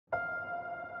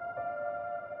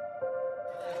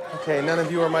Okay, none of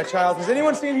you are my child. Has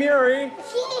anyone seen Miri?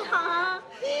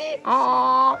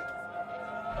 Aww.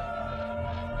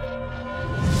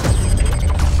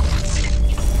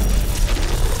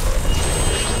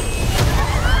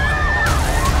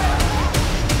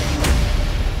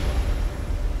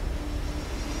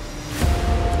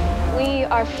 We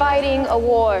are fighting a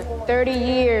war 30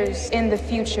 years in the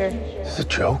future. Is this a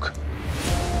joke?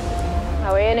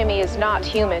 Our enemy is not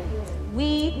human.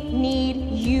 We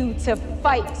need you to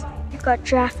fight. You got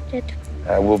drafted.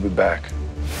 I will be back.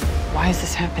 Why is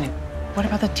this happening? What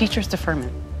about the teacher's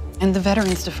deferment and the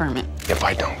veterans deferment? If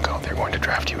I don't go, they're going to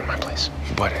draft you in my place.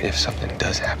 But if something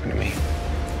does happen to me,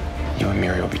 you and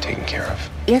Miri will be taken care of.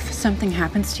 If something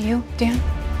happens to you, Dan,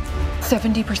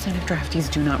 70% of draftees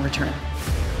do not return.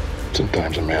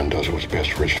 Sometimes a man does what's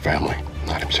best for his family,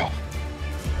 not himself.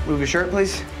 Move your shirt,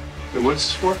 please. Wait, what's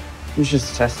this for? It was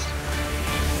just a test.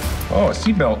 Oh, a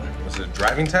seatbelt. Was it a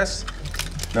driving test?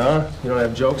 No? You don't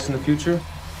have jokes in the future?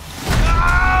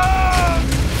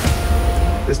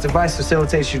 This device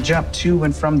facilitates your jump to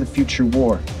and from the future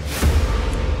war.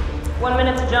 1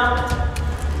 minute to jump.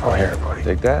 Oh, here, buddy.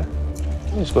 Take that.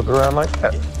 You just whip it around like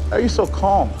that. How are you so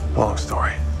calm? Long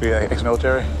story. Are you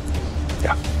ex-military?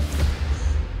 Yeah.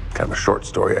 Kind of a short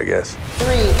story, I guess.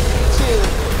 3,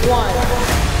 2,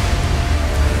 1.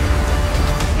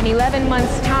 In 11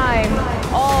 months' time,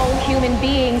 all human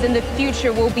beings in the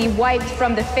future will be wiped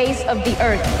from the face of the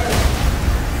earth.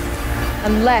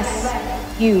 Unless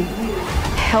you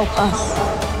help us.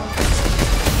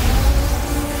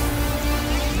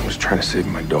 I was trying to save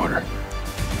my daughter.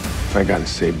 If I gotta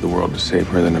save the world to save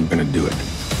her, then I'm gonna do it.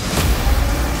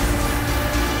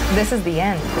 This is the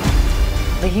end.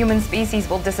 The human species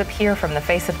will disappear from the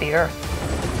face of the earth.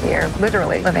 We are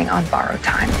literally living on borrowed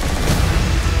time.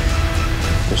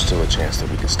 There's still a chance that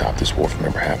we can stop this war from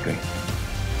ever happening.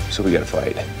 So we gotta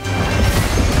fight.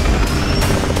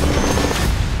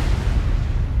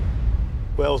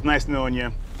 Well, it's nice knowing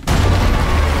you.